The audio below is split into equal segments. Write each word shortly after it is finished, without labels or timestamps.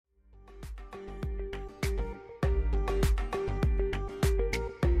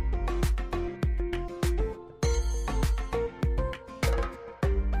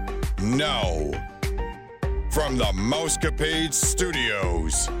No. From the Mousecapade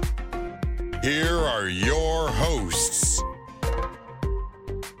Studios, here are your hosts.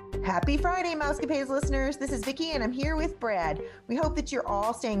 Happy Friday, Mousecapades listeners. This is Vicki, and I'm here with Brad. We hope that you're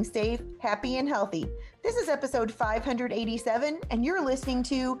all staying safe, happy, and healthy. This is episode 587, and you're listening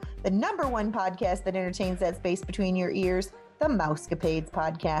to the number one podcast that entertains that space between your ears, the Mousecapades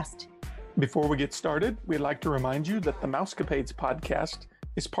Podcast. Before we get started, we'd like to remind you that the Mousecapades Podcast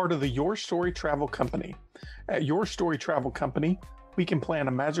is part of the Your Story Travel Company. At Your Story Travel Company, we can plan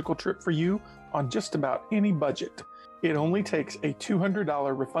a magical trip for you on just about any budget. It only takes a $200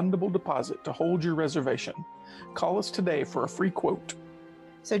 refundable deposit to hold your reservation. Call us today for a free quote.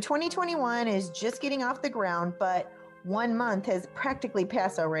 So 2021 is just getting off the ground, but 1 month has practically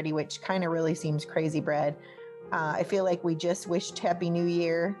passed already, which kind of really seems crazy, Brad. I feel like we just wished Happy New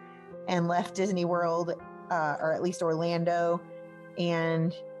Year and left Disney World, or at least Orlando,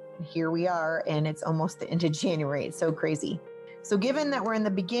 and here we are, and it's almost the end of January. It's so crazy. So given that we're in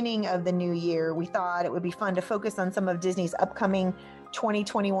the beginning of the new year, we thought it would be fun to focus on some of Disney's upcoming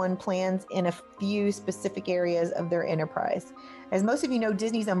 2021 plans in a few specific areas of their enterprise. As most of you know,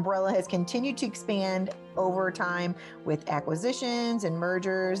 Disney's umbrella has continued to expand over time with acquisitions and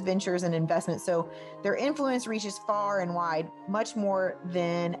mergers, ventures, and investments. So their influence reaches far and wide, much more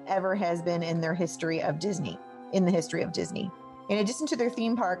than ever has been in the history of Disney. In addition to their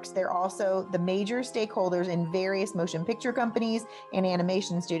theme parks, they're also the major stakeholders in various motion picture companies and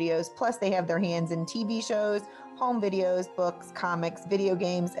animation studios. Plus, they have their hands in TV shows, home videos, books, comics, video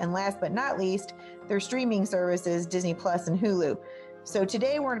games, and last but not least, their streaming services, Disney Plus and Hulu. So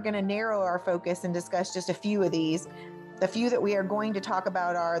today we're going to narrow our focus and discuss just a few of these. The few that we are going to talk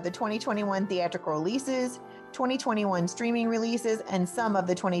about are the 2021 theatrical releases, 2021 streaming releases, and some of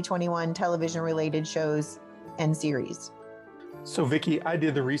the 2021 television-related shows and series. So Vicki, I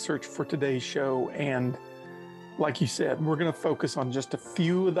did the research for today's show, and like you said, we're going to focus on just a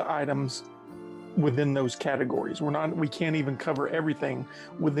few of the items within those categories. We can't even cover everything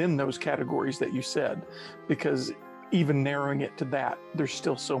within those categories that you said, because even narrowing it to that, there's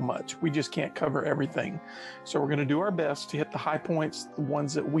still so much. We just can't cover everything. So we're going to do our best to hit the high points, the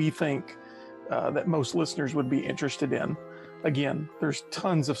ones that we think that most listeners would be interested in. Again, there's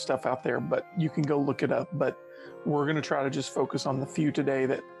tons of stuff out there, but you can go look it up. But we're going to try to just focus on the few today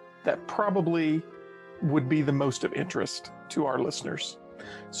that probably would be the most of interest to our listeners.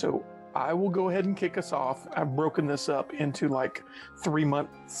 So I will go ahead and kick us off. I've broken this up into like 3-month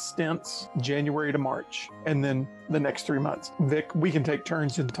stints, January to March, and then the next 3 months. Vic, we can take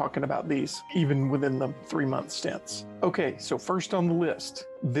turns in talking about these, even within the 3-month stints. Okay, so first on the list,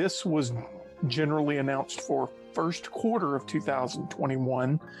 this was generally announced for first quarter of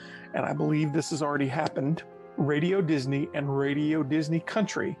 2021, and I believe this has already happened. Radio Disney and Radio Disney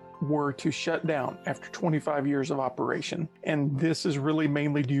Country were to shut down after 25 years of operation. And this is really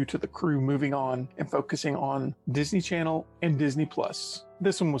mainly due to the crew moving on and focusing on Disney Channel and Disney Plus.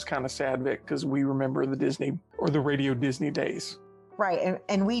 This one was kind of sad, Vic, because we remember the Disney or the Radio Disney days. Right.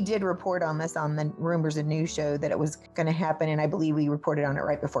 And we did report on this on the Rumors and News show that it was going to happen. And I believe we reported on it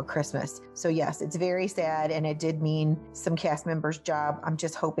right before Christmas. So yes, it's very sad. And it did mean some cast members' job. I'm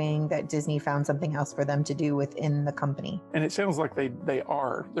just hoping that Disney found something else for them to do within the company. And it sounds like they're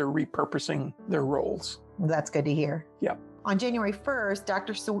repurposing their roles. That's good to hear. Yep. On January 1st,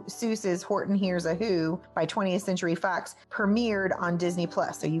 Dr. Seuss's Horton Hears a Who by 20th Century Fox premiered on Disney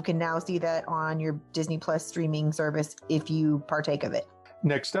Plus. So you can now see that on your Disney Plus streaming service if you partake of it.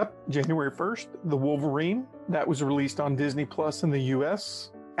 Next up, January 1st, The Wolverine. That was released on Disney Plus in the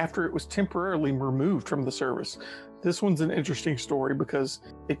US after it was temporarily removed from the service. This one's an interesting story because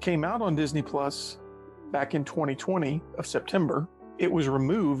it came out on Disney Plus back in 2020 of September. It was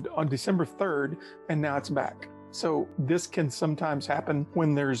removed on December 3rd, and now it's back. So this can sometimes happen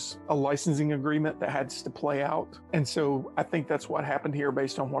when there's a licensing agreement that has to play out. And so I think that's what happened here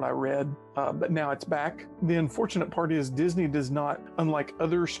based on what I read. But now it's back. The unfortunate part is Disney does not, unlike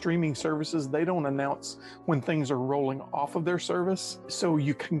other streaming services, they don't announce when things are rolling off of their service. So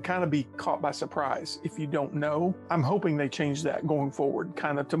you can kind of be caught by surprise if you don't know. I'm hoping they change that going forward,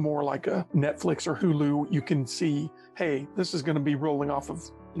 kind of to more like a Netflix or Hulu. You can see, hey, this is going to be rolling off of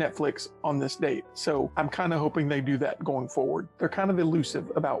Netflix on this date. So I'm kind of hoping they do that going forward. They're kind of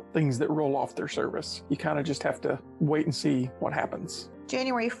elusive about things that roll off their service. You kind of just have to wait and see what happens.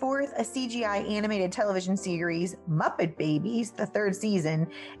 January 4th, a CGI animated television series, Muppet Babies, the 3rd season,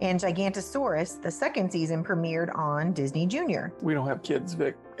 and Gigantosaurus, the 2nd season, premiered on Disney Junior. We don't have kids,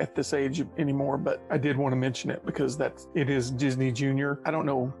 Vic, at this age anymore, but I did want to mention it because it is Disney Junior. I don't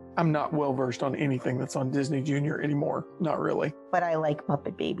know. I'm not well versed on anything that's on Disney Junior anymore. Not really. But I like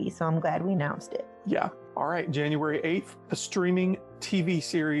Muppet Babies, so I'm glad we announced it. Yeah. All right. January 8th, the streaming TV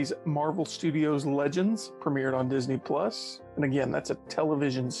series Marvel Studios Legends premiered on Disney Plus. And again, that's a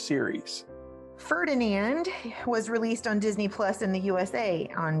television series. Ferdinand was released on Disney Plus in the USA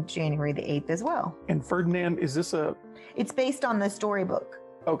on January the 8th as well. And Ferdinand, is this It's based on the storybook.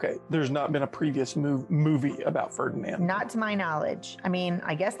 Okay, there's not been a previous movie about Ferdinand. Not to my knowledge. I mean,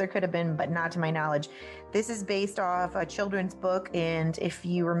 I guess there could have been, but not to my knowledge. This is based off a children's book, and if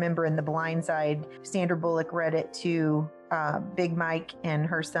you remember in The Blind Side, Sandra Bullock read it to Big Mike and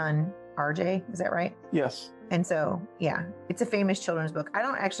her son, RJ. Is that right? Yes. And so, yeah, it's a famous children's book. I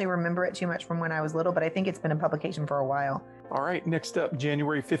don't actually remember it too much from when I was little, but I think it's been in publication for a while. All right, next up,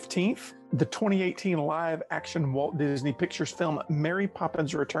 January 15th, the 2018 live-action Walt Disney Pictures film Mary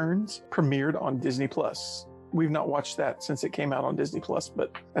Poppins Returns premiered on Disney+. We've not watched that since it came out on Disney+,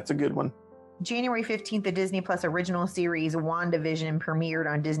 but that's a good one. January 15th, the Disney Plus original series WandaVision premiered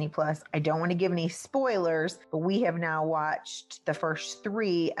on Disney Plus. I don't want to give any spoilers, but we have now watched the first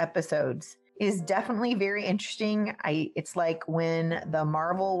 3 episodes. It is definitely very interesting. It's like when the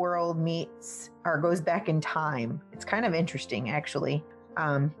Marvel world meets or goes back in time. It's kind of interesting, actually.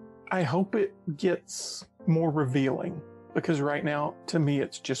 I hope it gets more revealing because right now, to me,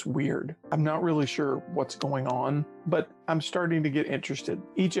 it's just weird. I'm not really sure what's going on, but I'm starting to get interested.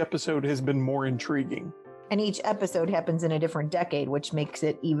 Each episode has been more intriguing. And each episode happens in a different decade, which makes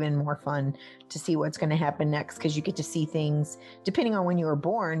it even more fun to see what's going to happen next, because you get to see things, depending on when you were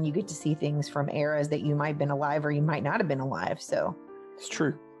born, you get to see things from eras that you might have been alive or you might not have been alive. So it's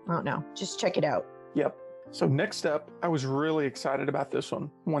true. I don't know. Just check it out. Yep. So next up, I was really excited about this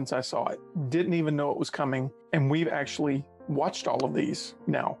one once I saw it. Didn't even know it was coming. And we've actually watched all of these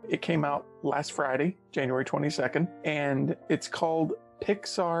now. It came out last Friday, January 22nd, and it's called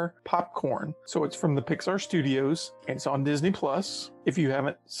Pixar Popcorn. So it's from the Pixar Studios and it's on Disney Plus. If you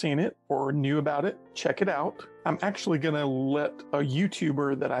haven't seen it or knew about it, check it out. I'm actually going to let a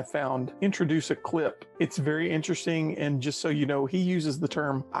YouTuber that I found introduce a clip. It's very interesting. And just so you know, he uses the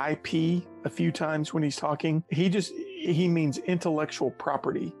term IP a few times when he's talking. He means intellectual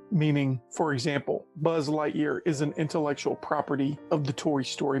property, meaning, for example, Buzz Lightyear is an intellectual property of the Toy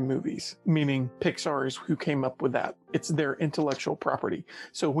Story movies, meaning Pixar is who came up with that. It's their intellectual property.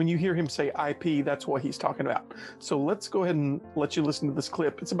 So when you hear him say IP, that's what he's talking about. So let's go ahead and let you listen to this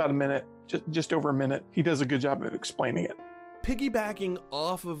clip. It's about a minute, just over a minute. He does a good job of explaining it. Piggybacking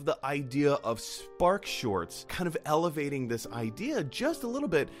off of the idea of Spark Shorts, kind of elevating this idea just a little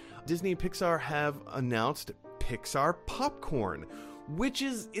bit, Disney and Pixar have announced Pixar Popcorn,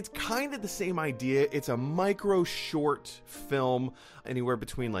 it's kind of the same idea. It's a micro short film, anywhere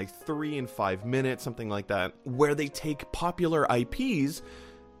between like 3 and 5 minutes, something like that, where they take popular IPs,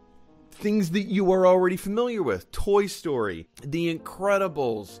 things that you are already familiar with. Toy Story, The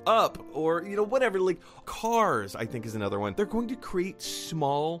Incredibles, Up, or, whatever, like Cars, I think is another one. They're going to create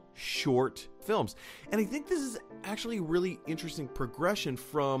small, short films. And I think this is actually a really interesting progression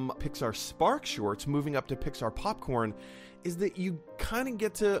from Pixar Spark Shorts moving up to Pixar Popcorn, is that you kind of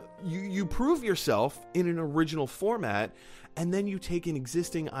get to, you prove yourself in an original format, and then you take an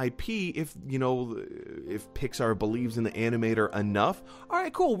existing IP if Pixar believes in the animator enough. All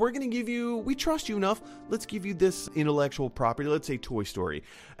right, cool. We trust you enough. Let's give you this intellectual property. Let's say Toy Story.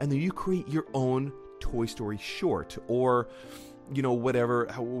 And then you create your own Toy Story short, or, whatever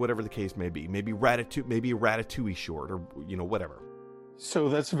the case may be. Maybe a Ratatouille short, or, whatever. So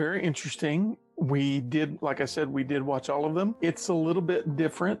that's very interesting. Like I said, we did watch all of them. It's a little bit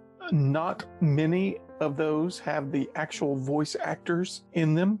different. Not many of those have the actual voice actors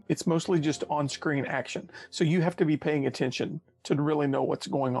in them. It's mostly just on-screen action. So you have to be paying attention to really know what's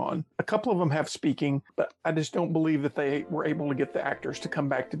going on. A couple of them have speaking, but I just don't believe that they were able to get the actors to come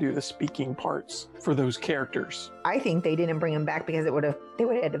back to do the speaking parts for those characters. I think they didn't bring them back because they would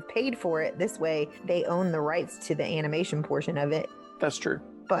have paid for it. This way, they own the rights to the animation portion of it. That's true.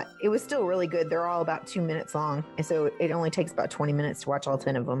 But it was still really good. They're all about 2 minutes long. And so it only takes about 20 minutes to watch all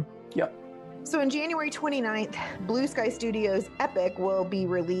 10 of them. Yep. So on January 29th, Blue Sky Studios' Epic will be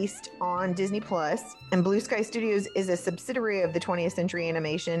released on Disney Plus. And Blue Sky Studios is a subsidiary of the 20th Century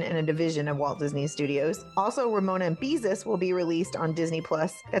Animation and a division of Walt Disney Studios. Also, Ramona and Beezus will be released on Disney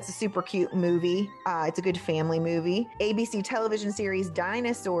Plus. That's a super cute movie. It's a good family movie. ABC television series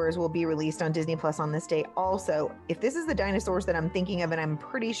Dinosaurs will be released on Disney Plus on this day. Also, if this is the dinosaurs that I'm thinking of, and I'm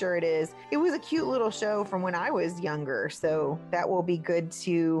pretty sure it is, it was a cute little show from when I was younger. So that will be good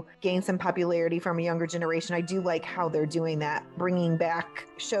to gain some popularity from a younger generation. I do like how they're doing that, bringing back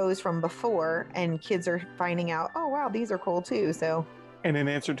shows from before, and kids are finding out, oh wow, these are cool too. So, and in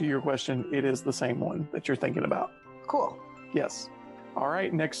answer to your question, it is the same one that you're thinking about. Cool. Yes. All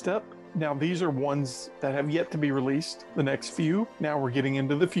right, next up. Now, these are ones that have yet to be released, the next few. Now we're getting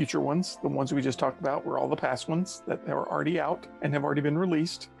into the future ones. The ones we just talked about were all the past ones that are already out and have already been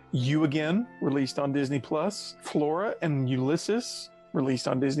released. You Again, released on Disney Plus. Flora and Ulysses, released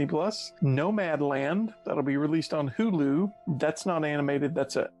on Disney Plus. Nomadland, that'll be released on Hulu. That's not animated.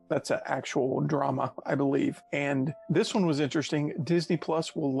 That's a actual drama, I believe. And this one was interesting. Disney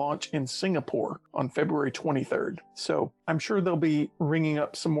Plus will launch in Singapore on February 23rd. So I'm sure they'll be ringing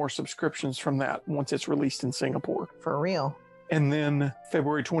up some more subscriptions from that once it's released in Singapore. For real. And then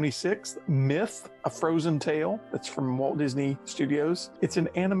February 26th, Myth, A Frozen Tale. That's from Walt Disney Studios. It's an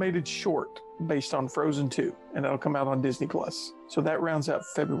animated short based on Frozen 2, and that'll come out on Disney Plus. So that rounds out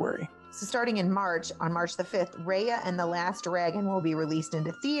February. So starting in March, on March the 5th, Raya and the Last Dragon will be released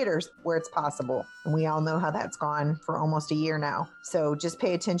into theaters where it's possible. And we all know how that's gone for almost a year now. So just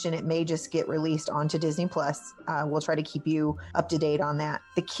pay attention. It may just get released onto Disney Plus. We'll try to keep you up to date on that.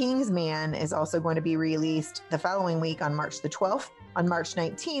 The Kingsman is also going to be released the following week on March the 12th. On March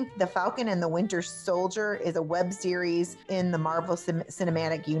 19th, The Falcon and the Winter Soldier is a web series in the Marvel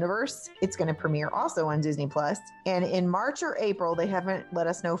Cinematic Universe. It's going to premiere also on Disney Plus. And in March or April, they haven't let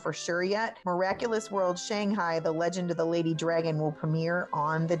us know for sure yet, Miraculous World Shanghai, The Legend of the Lady Dragon will premiere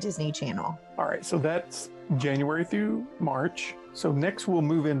on the Disney Channel. All right, so that's January through March. So next we'll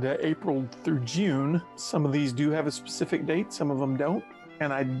move into April through June. Some of these do have a specific date, some of them don't.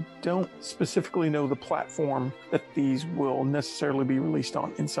 And I don't specifically know the platform that these will necessarily be released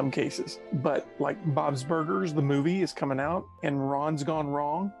on in some cases. But like Bob's Burgers, the movie is coming out, and Ron's Gone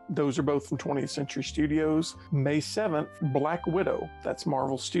Wrong. Those are both from 20th Century Studios. May 7th, Black Widow. That's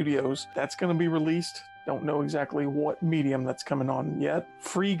Marvel Studios. That's going to be released. Don't know exactly what medium that's coming on yet.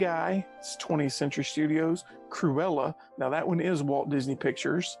 Free Guy, it's 20th Century Studios. Cruella, now that one is Walt Disney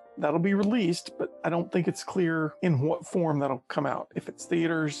Pictures. That'll be released, but I don't think it's clear in what form that'll come out. If it's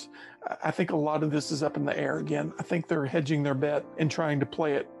theaters, I think a lot of this is up in the air again. I think they're hedging their bet and trying to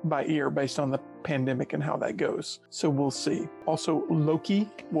play it by ear based on the pandemic and how that goes. So we'll see. Also, Loki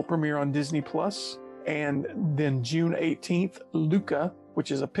will premiere on Disney Plus. And then June 18th, Luca,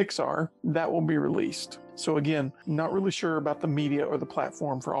 which is a Pixar, that will be released. So again, not really sure about the media or the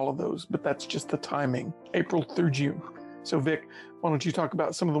platform for all of those, but that's just the timing, April through June. So Vic, why don't you talk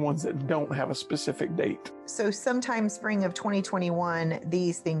about some of the ones that don't have a specific date? So sometime spring of 2021,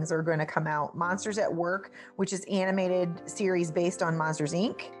 these things are going to come out. Monsters at Work, which is animated series based on Monsters,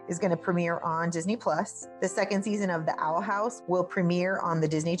 Inc., is going to premiere on Disney Plus. The second season of The Owl House will premiere on the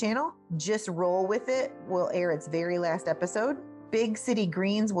Disney Channel. Just Roll With It will air its very last episode. Big City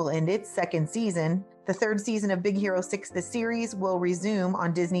Greens will end its second season. The third season of Big Hero 6, the series, will resume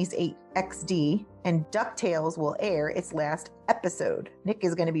on Disney's 8XD, and DuckTales will air its last episode. Nick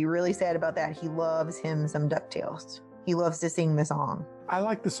is going to be really sad about that. He loves him some DuckTales. He loves to sing the song. I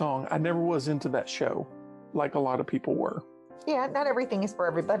like the song. I never was into that show like a lot of people were. Yeah, not everything is for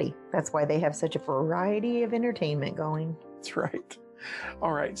everybody. That's why they have such a variety of entertainment going. That's right.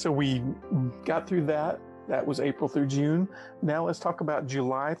 All right, so we got through that. That was April through June. Now let's talk about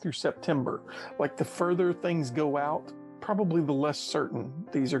July through September. Like the further things go out, probably the less certain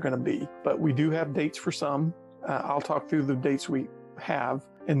these are going to be. But we do have dates for some. I'll talk through the dates we have.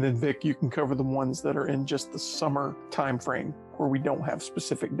 And then Vic, you can cover the ones that are in just the summer time frame where we don't have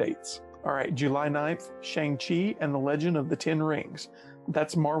specific dates. All right, July 9th, Shang-Chi and the Legend of the Ten Rings.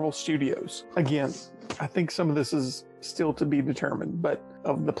 That's Marvel Studios. Again, I think some of this is still to be determined, but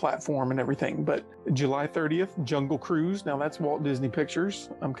of the platform and everything. But July 30th, Jungle Cruise. Now that's Walt Disney Pictures.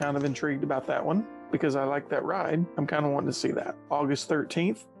 I'm kind of intrigued about that one because I like that ride. I'm kind of wanting to see that. August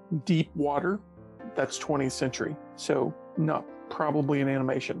 13th, Deep Water. That's 20th Century. So not probably an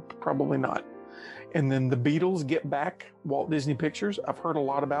animation. Probably not. And then The Beatles Get Back, Walt Disney Pictures. I've heard a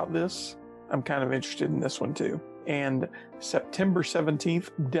lot about this. I'm kind of interested in this one too. And September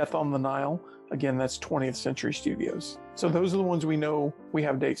 17th, Death on the Nile. Again, that's 20th Century Studios. So those are the ones we know we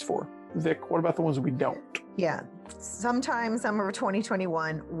have dates for. Vic, what about the ones we don't? Yeah. sometime summer of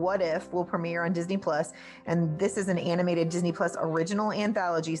 2021, What If will premiere on Disney Plus, and this is an animated Disney Plus original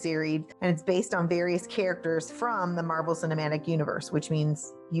anthology series, and it's based on various characters from the Marvel Cinematic Universe, which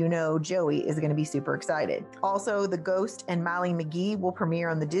means Joey is going to be super excited. Also, The Ghost and Molly McGee will premiere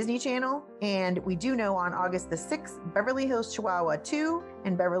on the Disney Channel, and we do know on August the 6th, Beverly Hills Chihuahua 2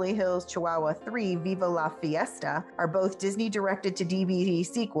 and Beverly Hills Chihuahua 3 Viva La Fiesta are both Disney directed-to-DVD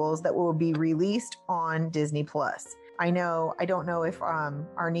sequels that will be released on Disney Plus. I don't know if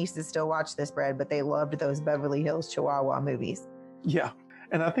our nieces still watch this, Brad, but they loved those Beverly Hills Chihuahua movies. Yeah.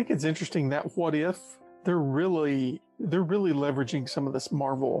 And I think it's interesting that What If, they're really leveraging some of this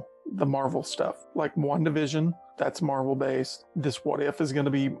the Marvel stuff. Like WandaVision, that's Marvel based. This What If is going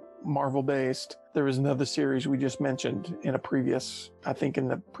to be Marvel based. There was another series we just mentioned in the previous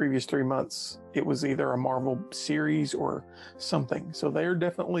 3 months. It was either a Marvel series or something. So they're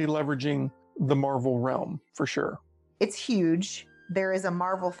definitely leveraging the Marvel realm for sure. It's huge. There is a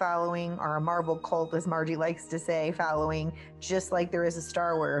Marvel following, or a Marvel cult, as Margie likes to say, following, just like there is a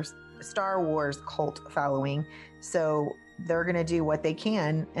Star Wars cult following. So they're going to do what they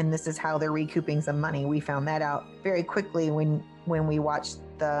can, and this is how they're recouping some money. We found that out very quickly when we watched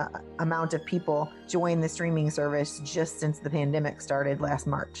the amount of people join the streaming service just since the pandemic started last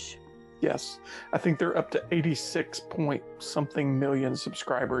March. Yes. I think they're up to 86 point something million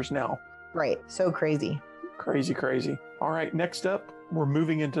subscribers now. Right. So crazy. Crazy. All right. Next up, we're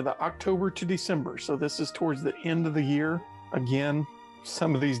moving into the October to December. So this is towards the end of the year. Again,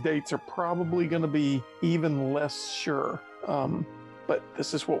 some of these dates are probably going to be even less sure. But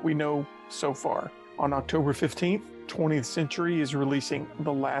this is what we know so far. On October 15th, 20th Century is releasing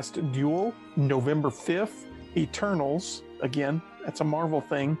The Last Duel. November 5th, Eternals. Again, that's a Marvel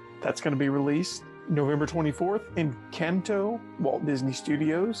thing. That's going to be released. November 24th, Encanto, Walt Disney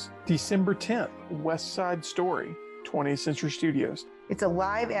Studios. December 10th, West Side Story, 20th Century Studios. It's a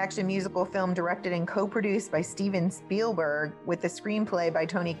live-action musical film directed and co-produced by Steven Spielberg with a screenplay by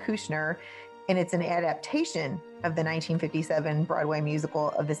Tony Kushner, and it's an adaptation of the 1957 Broadway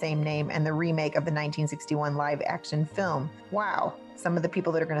musical of the same name and the remake of the 1961 live-action film. Wow. Some of the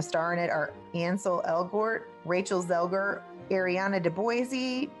people that are going to star in it are Ansel Elgort, Rachel Zelger, Ariana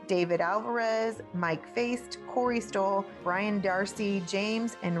DeBoise, David Alvarez, Mike Faist, Corey Stoll, Brian Darcy,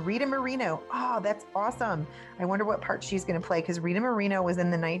 James, and Rita Moreno. Oh, that's awesome. I wonder what part she's going to play, because Rita Moreno was in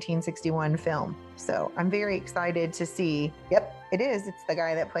the 1961 film. So I'm very excited to see. Yep, it is. It's the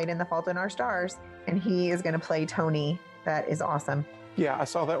guy that played in The Fault in Our Stars, and he is going to play Tony. That is awesome. Yeah, I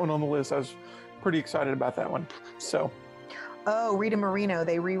saw that one on the list. I was pretty excited about that one. So. Oh, Rita Moreno,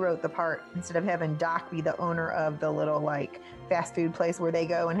 they rewrote the part. Instead of having Doc be the owner of the little fast food place where they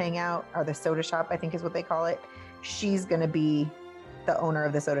go and hang out, or the soda shop, I think is what they call it. She's going to be the owner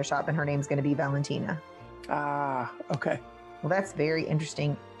of the soda shop, and her name's going to be Valentina. Ah, okay. Well, that's very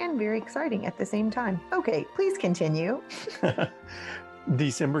interesting and very exciting at the same time. Okay, please continue.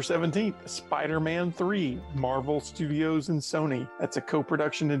 December 17th, Spider-Man 3, Marvel Studios and Sony. That's a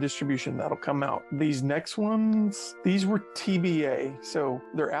co-production and distribution that'll come out. These next ones, these were TBA, so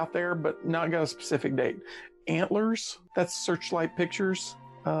they're out there, but not got a specific date. Antlers, that's Searchlight Pictures.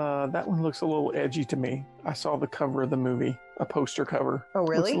 That one looks a little edgy to me. I saw the cover of the movie, a poster cover. Oh,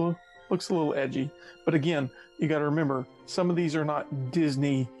 really? Looks a little edgy. But again, you got to remember, some of these are not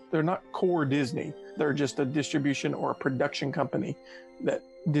Disney. They're not core Disney. They're just a distribution or a production company that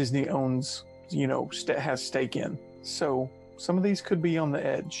Disney owns, has stake in. So some of these could be on the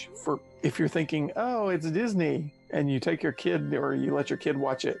edge for if you're thinking, oh, it's Disney, and you take your kid or you let your kid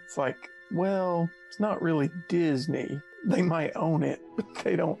watch it. It's like, well, it's not really Disney. They might own it, but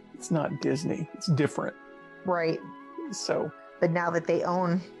they don't. It's not Disney. It's different. Right. So. But now that they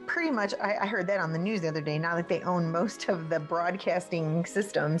own pretty much, I heard that on the news the other day, now that they own most of the broadcasting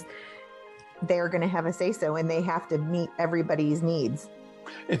systems, they're going to have a say-so, and they have to meet everybody's needs.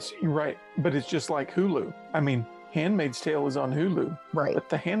 You're right, but it's just like Hulu. I mean, Handmaid's Tale is on Hulu. Right. But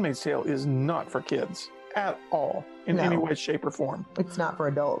The Handmaid's Tale is not for kids at all, in any way, shape, or form. It's not for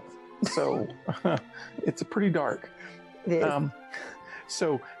adults. So it's pretty dark. It is.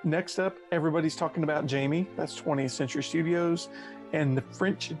 So next up, everybody's talking about Jamie. That's 20th Century Studios. And The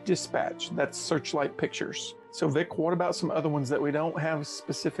French Dispatch. That's Searchlight Pictures. So Vic, what about some other ones that we don't have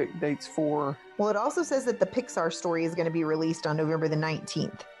specific dates for? Well, it also says that the Pixar story is going to be released on November the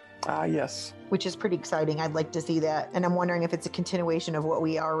 19th. Ah, yes. Which is pretty exciting. I'd like to see that. And I'm wondering if it's a continuation of what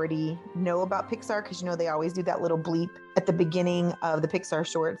we already know about Pixar, because they always do that little bleep at the beginning of the Pixar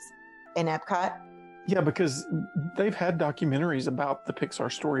shorts in Epcot. Yeah, because they've had documentaries about the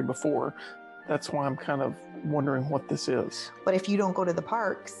Pixar story before. That's why I'm kind of wondering what this is. But if you don't go to the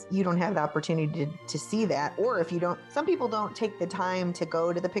parks, you don't have the opportunity to see that. Or if you don't, some people don't take the time to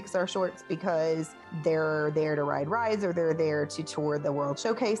go to the Pixar shorts because they're there to ride rides or they're there to tour the World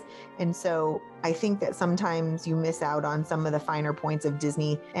Showcase. And so I think that sometimes you miss out on some of the finer points of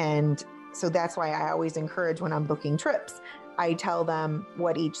Disney. And so that's why I always encourage when I'm booking trips, I tell them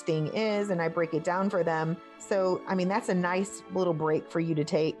what each thing is and I break it down for them. So, I mean, that's a nice little break for you to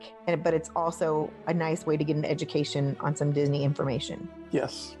take, but it's also a nice way to get an education on some Disney information.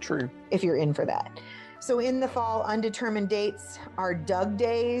 Yes, true. If you're in for that. So in the fall, undetermined dates are Doug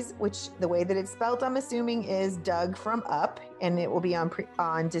Days, which the way that it's spelled, I'm assuming, is Doug from Up, and it will be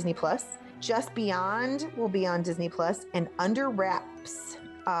on Disney Plus. Just Beyond will be on Disney Plus, and Under Wraps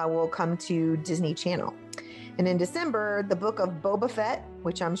will come to Disney Channel. And in December, the Book of Boba Fett,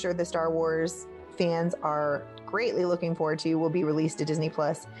 which I'm sure the Star Wars fans are greatly looking forward to, will be released to Disney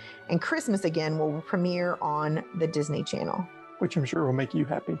Plus. And Christmas Again will premiere on the Disney Channel. Which I'm sure will make you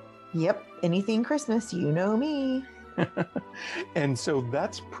happy. Yep. Anything Christmas, you know me. And so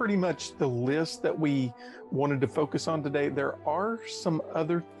that's pretty much the list that we wanted to focus on today. There are some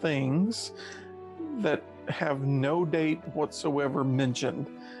other things that have no date whatsoever mentioned.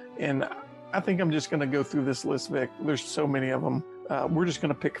 And I think I'm just going to go through this list, Vic. There's so many of them. We're just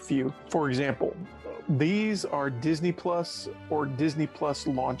going to pick a few. For example, these are Disney Plus or Disney Plus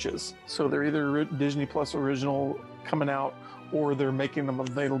launches. So they're either Disney Plus original coming out or they're making them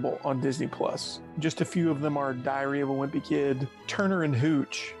available on Disney Plus. Just a few of them are Diary of a Wimpy Kid, Turner and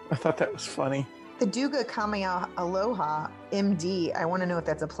Hooch. I thought that was funny. The Duga Kamealoha MD. I want to know if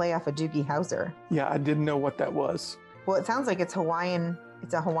that's a play off of Doogie Howser. Yeah, I didn't know what that was. Well, it sounds like it's Hawaiian.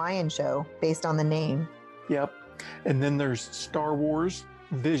 It's a Hawaiian show based on the name. Yep. And then there's Star Wars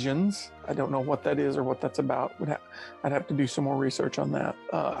Visions. I don't know what that is or what that's about. I'd have to do some more research on that.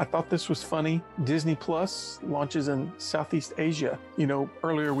 I thought this was funny. Disney Plus launches in Southeast Asia. You know,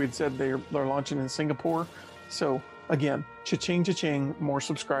 earlier we'd said they're launching in Singapore. So again, cha-ching, cha-ching, more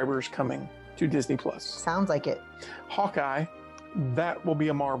subscribers coming to Disney Plus. Sounds like it. Hawkeye, that will be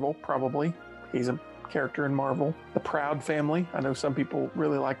a Marvel, probably. He's a character in Marvel. The Proud Family. I know some people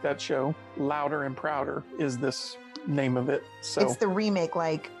really like that show. Louder and Prouder is this name of it. So it's the remake,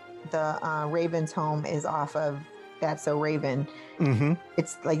 like the Raven's Home is off of That's So Raven. Mm-hmm.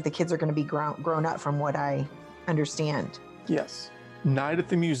 It's like the kids are going to be grown up from what I understand. Yes. Night at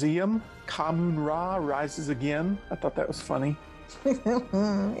the Museum. Kamun Ra rises again. I thought that was funny.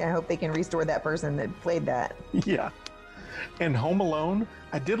 I hope they can restore that person that played that. Yeah. And Home Alone,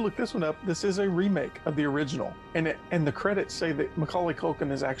 I did look this one up. This is a remake of the original. And the credits say that Macaulay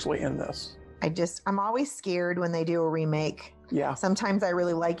Culkin is actually in this. I'm always scared when they do a remake. Yeah. Sometimes I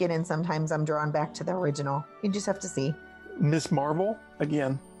really like it and sometimes I'm drawn back to the original. You just have to see. Miss Marvel,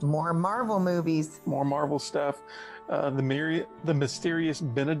 again. More Marvel movies. More Marvel stuff. The Mysterious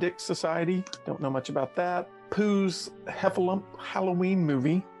Benedict Society. Don't know much about that. Pooh's Heffalump Halloween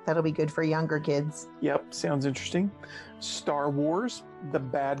movie. That'll be good for younger kids. Yep, sounds interesting. Star Wars, The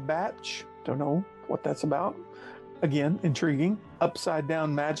Bad Batch. Don't know what that's about. Again, intriguing. Upside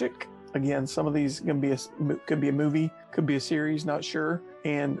Down Magic. Again, some of these could be a movie, could be a series, not sure.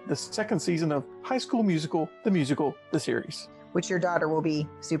 And the second season of High School Musical, the series. Which your daughter will be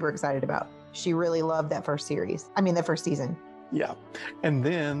super excited about. She really loved that first season. Yeah. And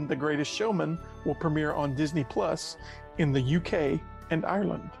then The Greatest Showman will premiere on Disney Plus in the UK and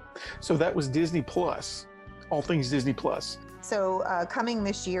Ireland. So that was Disney Plus, all things Disney Plus. So coming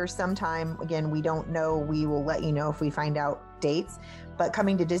this year sometime, again, we don't know. We will let you know if we find out dates. But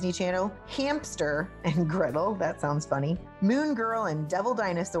coming to Disney Channel, Hamster and Gretel, that sounds funny. Moon Girl and Devil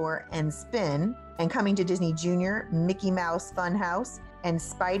Dinosaur and Spin. And coming to Disney Junior, Mickey Mouse Funhouse and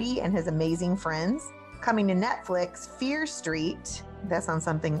Spidey and His Amazing Friends. Coming to Netflix, Fear Street. That sounds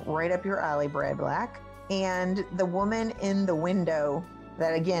something right up your alley, Brad Black. And The Woman in the Window.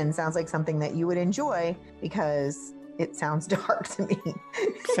 That again sounds like something that you would enjoy because it sounds dark to me.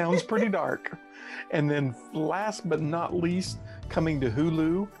 Sounds pretty dark. And then last but not least, coming to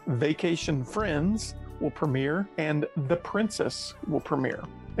Hulu, Vacation Friends will premiere and The Princess will premiere.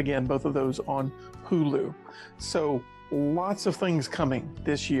 Again, both of those on Hulu. So lots of things coming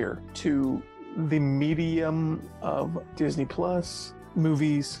this year to the medium of Disney Plus,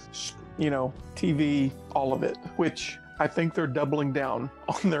 movies, TV, all of it, which I think they're doubling down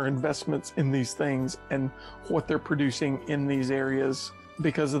on their investments in these things and what they're producing in these areas.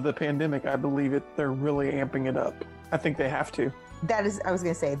 Because of the pandemic, I believe they're really amping it up. I think they have to. That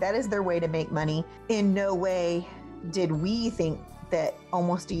is their way to make money. In no way did we think that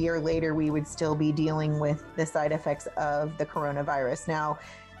almost a year later we would still be dealing with the side effects of the coronavirus. Now,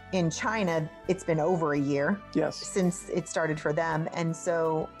 in China, it's been over a year Yes. since it started for them. And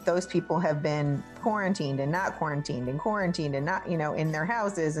so those people have been quarantined and not quarantined and quarantined and not, in their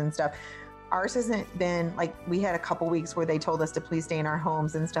houses and stuff. Ours hasn't been like, we had a couple weeks where they told us to please stay in our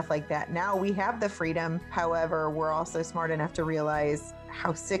homes and stuff like that. Now we have the freedom. However, we're also smart enough to realize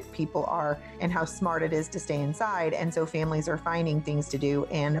how sick people are and how smart it is to stay inside. And so families are finding things to do.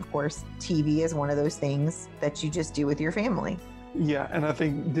 And of course, TV is one of those things that you just do with your family. Yeah, and I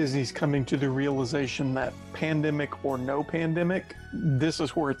think Disney's coming to the realization that pandemic or no pandemic, this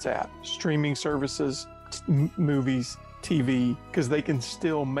is where it's at. Streaming services, movies, TV, because they can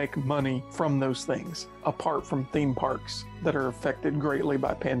still make money from those things, apart from theme parks that are affected greatly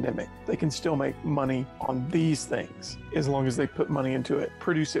by pandemic. They can still make money on these things as long as they put money into it,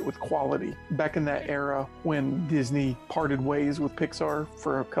 produce it with quality. Back in that era when Disney parted ways with Pixar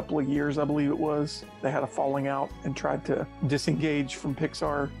for a couple of years, I believe it was, they had a falling out and tried to disengage from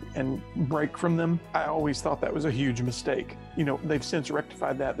Pixar and break from them. I always thought that was a huge mistake. They've since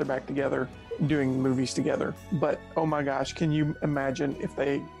rectified that. They're back together doing movies together. But oh my gosh, can you imagine if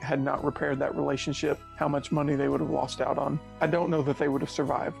they had not repaired that relationship, how much money they would have lost out on? I don't know that they would have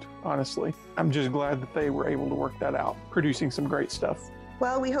survived, honestly. I'm just glad that they were able to work that out, producing some great stuff.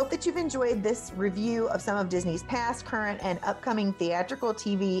 Well, we hope that you've enjoyed this review of some of Disney's past, current, and upcoming theatrical,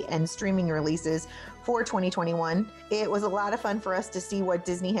 TV, and streaming releases for 2021. It was a lot of fun for us to see what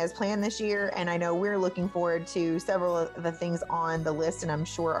Disney has planned this year, and I know we're looking forward to several of the things on the list, and I'm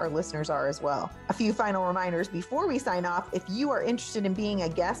sure our listeners are as well. A few final reminders before we sign off. If you are interested in being a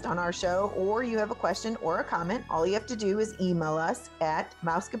guest on our show, or you have a question or a comment, all you have to do is email us at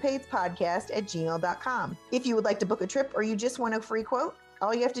mousecapadespodcast@gmail.com. If you would like to book a trip or you just want a free quote,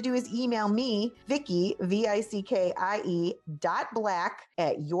 all you have to do is email me, Vickie, VICKIE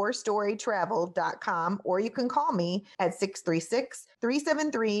 .black@yourstorytravel.com, or you can call me at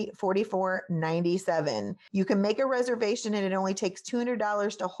 636-373-4497. You can make a reservation and it only takes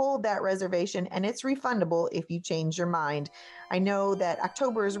 $200 to hold that reservation, and it's refundable if you change your mind. I know that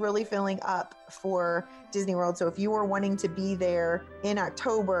October is really filling up for Disney World, so if you were wanting to be there in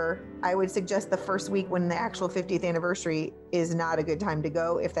October, I would suggest the first week when the actual 50th anniversary is not a good time to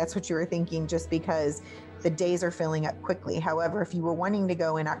go, if that's what you were thinking, just because the days are filling up quickly. However, if you were wanting to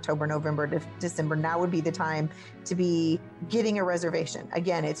go in October, November, December, now would be the time to be getting a reservation.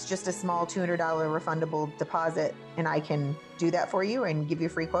 Again, it's just a small $200 refundable deposit, and I can do that for you and give you a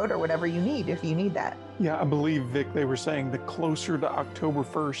free quote or whatever you need if you need that. Yeah, I believe, Vic, they were saying the closer to October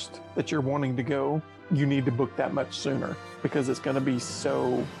 1st that you're wanting to go, you need to book that much sooner because it's going to be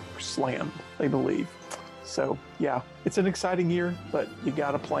so slammed, they believe. So yeah, it's an exciting year, but you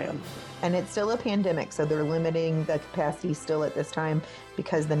got to plan. And it's still a pandemic, so they're limiting the capacity still at this time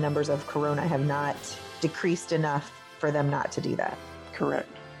because the numbers of corona have not decreased enough for them not to do that. Correct.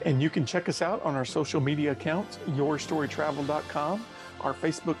 And you can check us out on our social media accounts, yourstorytravel.com, our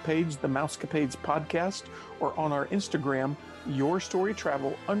Facebook page, The Mousecapades Podcast, or on our Instagram,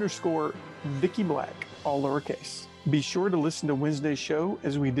 yourstorytravel_Vickie Black, all lowercase. Be sure to listen to Wednesday's show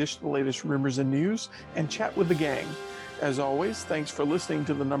as we dish the latest rumors and news and chat with the gang. As always, thanks for listening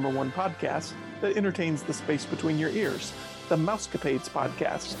to the #1 podcast that entertains the space between your ears, the Mousecapades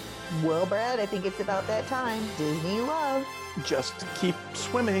Podcast. Well, Brad, I think it's about that time. Disney love. Just keep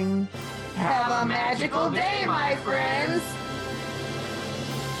swimming. Have a magical day, my friends.